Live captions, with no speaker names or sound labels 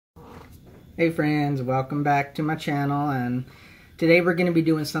Hey friends, welcome back to my channel, and today we're going to be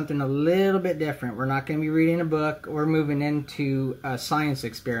doing something a little bit different. We're not going to be reading a book. We're moving into a science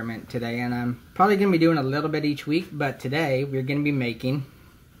experiment today, and I'm probably going to be doing a little bit each week, but today we're going to be making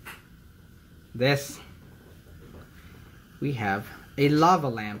this. We have a lava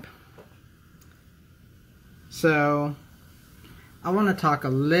lamp. So I want to talk a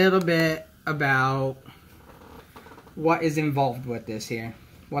little bit about what is involved with this here.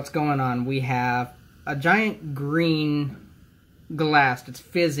 What's going on? We have a giant green glass that's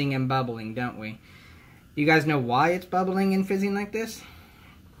fizzing and bubbling, don't we? You guys know why it's bubbling and fizzing like this?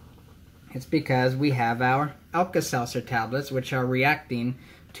 It's because we have our alka seltzer tablets, which are reacting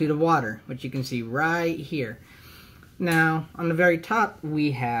to the water, which you can see right here. Now, on the very top,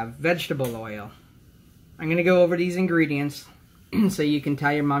 we have vegetable oil. I'm going to go over these ingredients so you can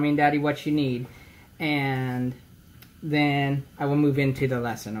tell your mommy and daddy what you need, and then I will move into the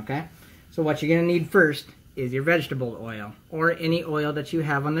lesson, okay? So what you're going to need first is your vegetable oil, or any oil that you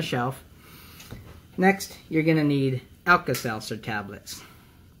have on the shelf. Next, you're going to need alka seltzer tablets.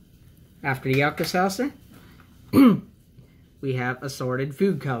 After the alka seltzer, we have assorted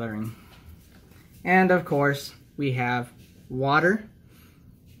food coloring. And of course, we have water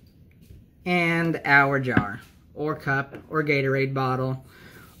and our jar, or cup, or Gatorade bottle,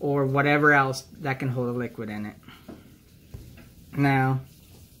 or whatever else that can hold a liquid in it. Now,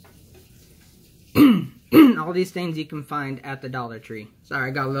 all these things you can find at the Dollar Tree. Sorry,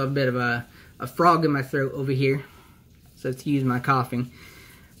 I got a little bit of a frog in my throat over here, so excuse my coughing.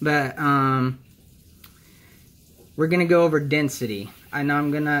 But we're going to go over density. I know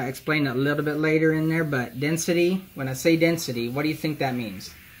I'm going to explain it a little bit later in there, but density, when I say density, what do you think that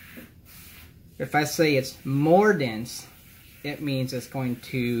means? If I say it's more dense, it means it's going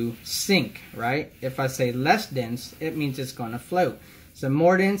to sink, right? If I say less dense, it means it's going to float. So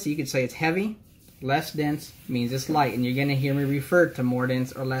more dense, you could say it's heavy. Less dense means it's light. And you're going to hear me refer to more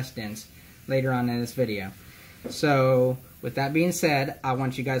dense or less dense later on in this video. So with that being said, I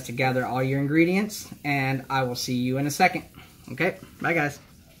want you guys to gather all your ingredients, and I will see you in a second. Okay, bye guys.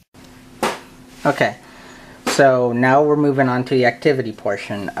 Okay, so now we're moving on to the activity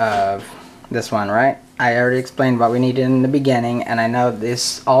portion of this one, right? I already explained what we needed in the beginning, and I know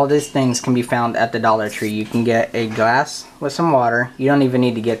all these things can be found at the Dollar Tree. You can get a glass with some water. You don't even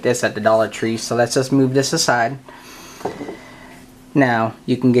need to get this at the Dollar Tree, so let's just move this aside. Now,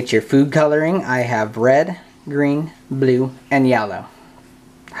 you can get your food coloring. I have red, green, blue, and yellow.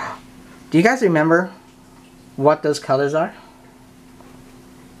 Do you guys remember what those colors are?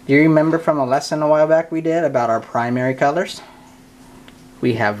 Do you remember from a lesson a while back we did about our primary colors?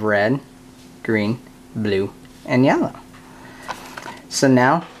 We have red, green, blue, and yellow. So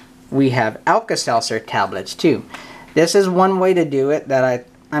now we have alka seltzer tablets too. This is one way to do it that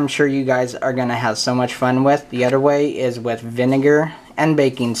I'm sure you guys are going to have so much fun with. The other way is with vinegar and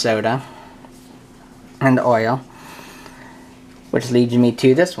baking soda and oil, which leads me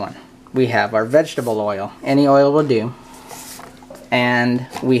to this one. We have our vegetable oil. Any oil will do. And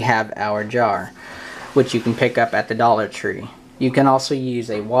we have our jar, which you can pick up at the Dollar Tree. You can also use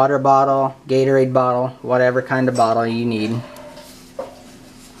a water bottle, Gatorade bottle, whatever kind of bottle you need.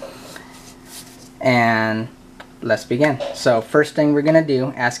 And let's begin. So first thing we're going to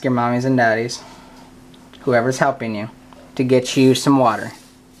do, ask your mommies and daddies, whoever's helping you, to get you some water.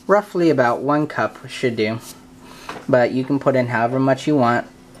 Roughly about 1 cup should do. But you can put in however much you want.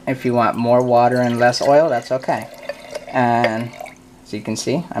 If you want more water and less oil, that's okay. And as you can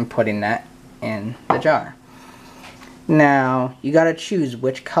see, I'm putting that in the jar. Now, you gotta choose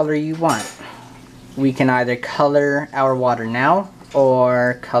which color you want. We can either color our water now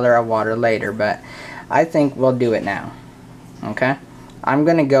or color our water later, but I think we'll do it now. Okay? I'm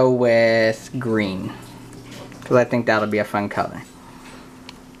gonna go with green, because I think that'll be a fun color.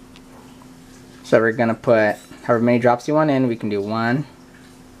 So we're gonna put however many drops you want in. We can do 1,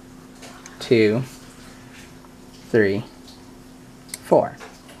 2, 3, 4.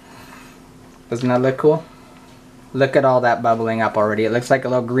 Doesn't that look cool? Look at all that bubbling up already. It looks like a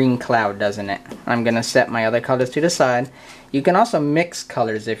little green cloud, doesn't it? I'm going to set my other colors to the side. You can also mix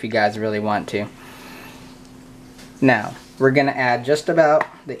colors if you guys really want to. Now, we're going to add just about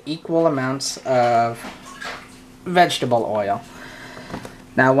the equal amounts of vegetable oil.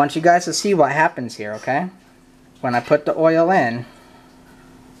 Now, I want you guys to see what happens here, okay? When I put the oil in,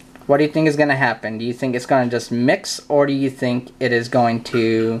 what do you think is going to happen? Do you think it's going to just mix, or do you think it is going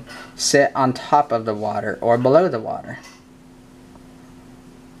to sit on top of the water or below the water?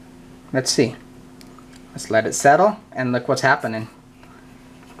 Let's see. Let's let it settle, and look what's happening.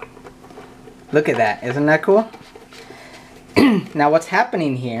 Look at that. Isn't that cool? Now what's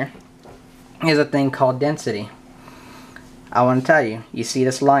happening here is a thing called density. I want to tell you, you see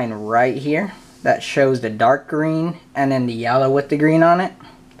this line right here that shows the dark green and then the yellow with the green on it?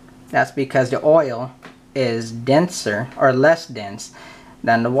 That's because the oil is denser or less dense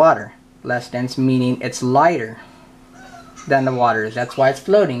than the water. Less dense meaning it's lighter than the water is. That's why it's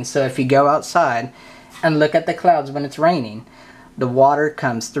floating. So if you go outside and look at the clouds when it's raining, the water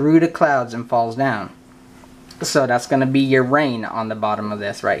comes through the clouds and falls down. So that's going to be your rain on the bottom of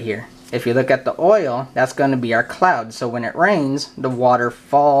this right here. If you look at the oil, that's going to be our clouds. So when it rains, the water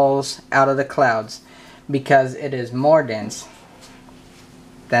falls out of the clouds because it is more dense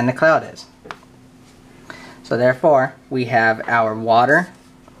than the cloud is. So therefore, we have our water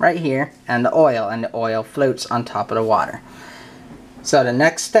right here and the oil floats on top of the water. So the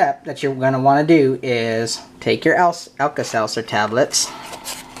next step that you're going to want to do is take your alka seltzer tablets.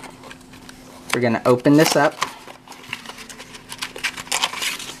 We're going to open this up.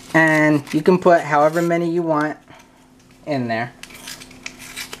 And you can put however many you want in there.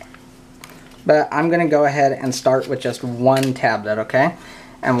 But I'm going to go ahead and start with just one tablet, okay?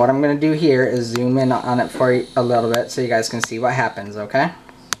 And what I'm going to do here is zoom in on it for you a little bit so you guys can see what happens, okay?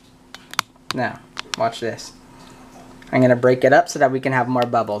 Now, watch this. I'm going to break it up so that we can have more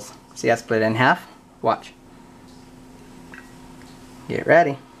bubbles. See, I split it in half. Watch. Get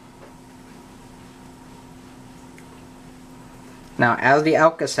ready. Now, as the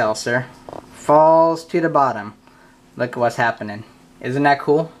alka seltzer falls to the bottom, look at what's happening. Isn't that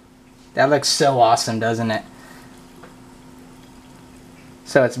cool? That looks so awesome, doesn't it?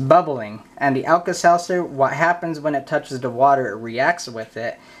 So it's bubbling, and the alka seltzer, what happens when it touches the water, it reacts with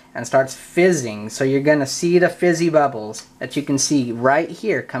it and starts fizzing. So you're going to see the fizzy bubbles that you can see right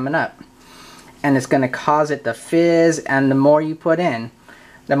here coming up. And it's going to cause it to fizz, and the more you put in,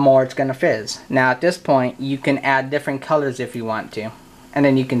 the more it's going to fizz. Now at this point, you can add different colors if you want to. And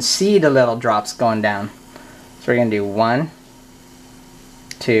then you can see the little drops going down. So we're going to do 1,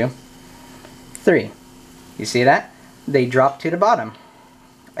 2, 3. You see that? They drop to the bottom.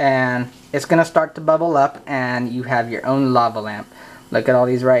 And it's going to start to bubble up, and you have your own lava lamp. Look at all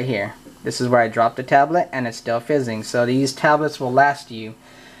these right here. This is where I dropped the tablet, and it's still fizzing. So these tablets will last you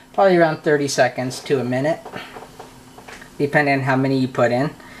probably around 30 seconds to a minute, depending on how many you put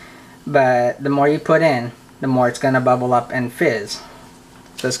in. But the more you put in, the more it's going to bubble up and fizz.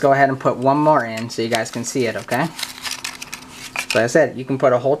 So let's go ahead and put one more in so you guys can see it, okay? So like I said, you can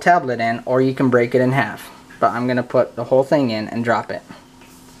put a whole tablet in, or you can break it in half. But I'm going to put the whole thing in and drop it.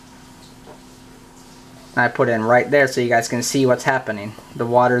 I put it in right there so you guys can see what's happening. The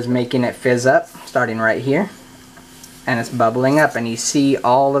water is making it fizz up, starting right here. And it's bubbling up, and you see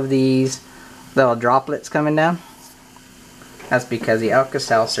all of these little droplets coming down. That's because the alka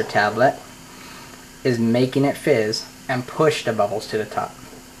seltzer tablet is making it fizz and push the bubbles to the top.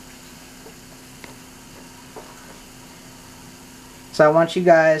 So I want you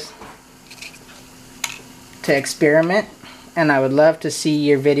guys to experiment, and I would love to see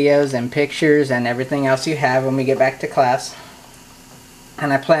your videos and pictures and everything else you have when we get back to class.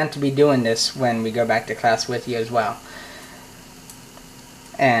 And I plan to be doing this when we go back to class with you as well.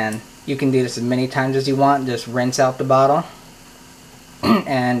 And you can do this as many times as you want. Just rinse out the bottle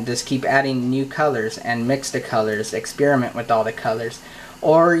and just keep adding new colors and mix the colors. Experiment with all the colors.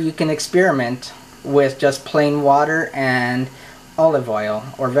 Or you can experiment with just plain water and olive oil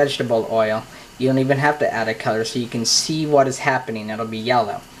or vegetable oil. You don't even have to add a color, so you can see what is happening. It'll be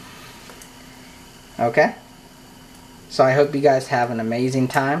yellow. Okay? So I hope you guys have an amazing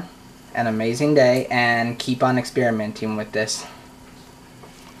time, an amazing day, and keep on experimenting with this.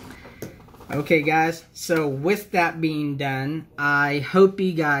 Okay guys, so with that being done, I hope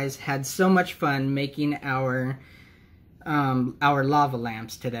you guys had so much fun making our lava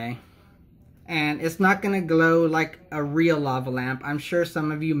lamps today. And it's not going to glow like a real lava lamp. I'm sure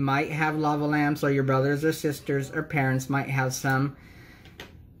some of you might have lava lamps, or your brothers or sisters or parents might have some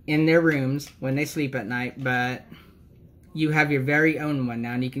in their rooms when they sleep at night. But you have your very own one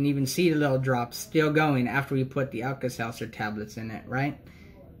now, and you can even see the little drops still going after we put the alka seltzer tablets in it, right?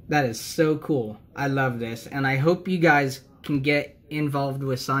 That is so cool. I love this, and I hope you guys can get involved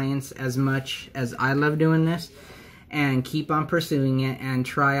with science as much as I love doing this. And keep on pursuing it and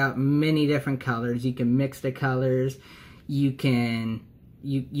try out many different colors. You can mix the colors. You can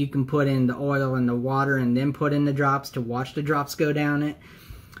put in the oil and the water and then put in the drops to watch the drops go down it.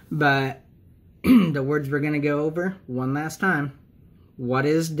 But the words we're going to go over one last time. What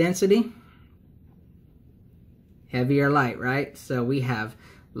is density? Heavy or light, right? So we have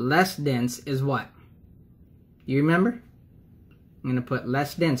less dense is what? You remember? I'm going to put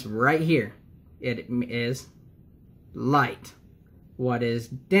less dense right here. It is light. What is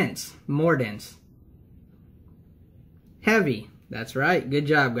dense? More dense. Heavy. That's right. Good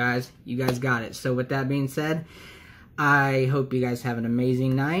job, guys. You guys got it. So with that being said, I hope you guys have an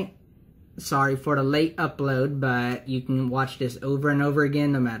amazing night. Sorry for the late upload, but you can watch this over and over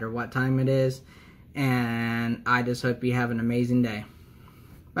again no matter what time it is. And I just hope you have an amazing day.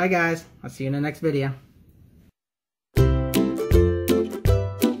 Bye, guys. I'll see you in the next video.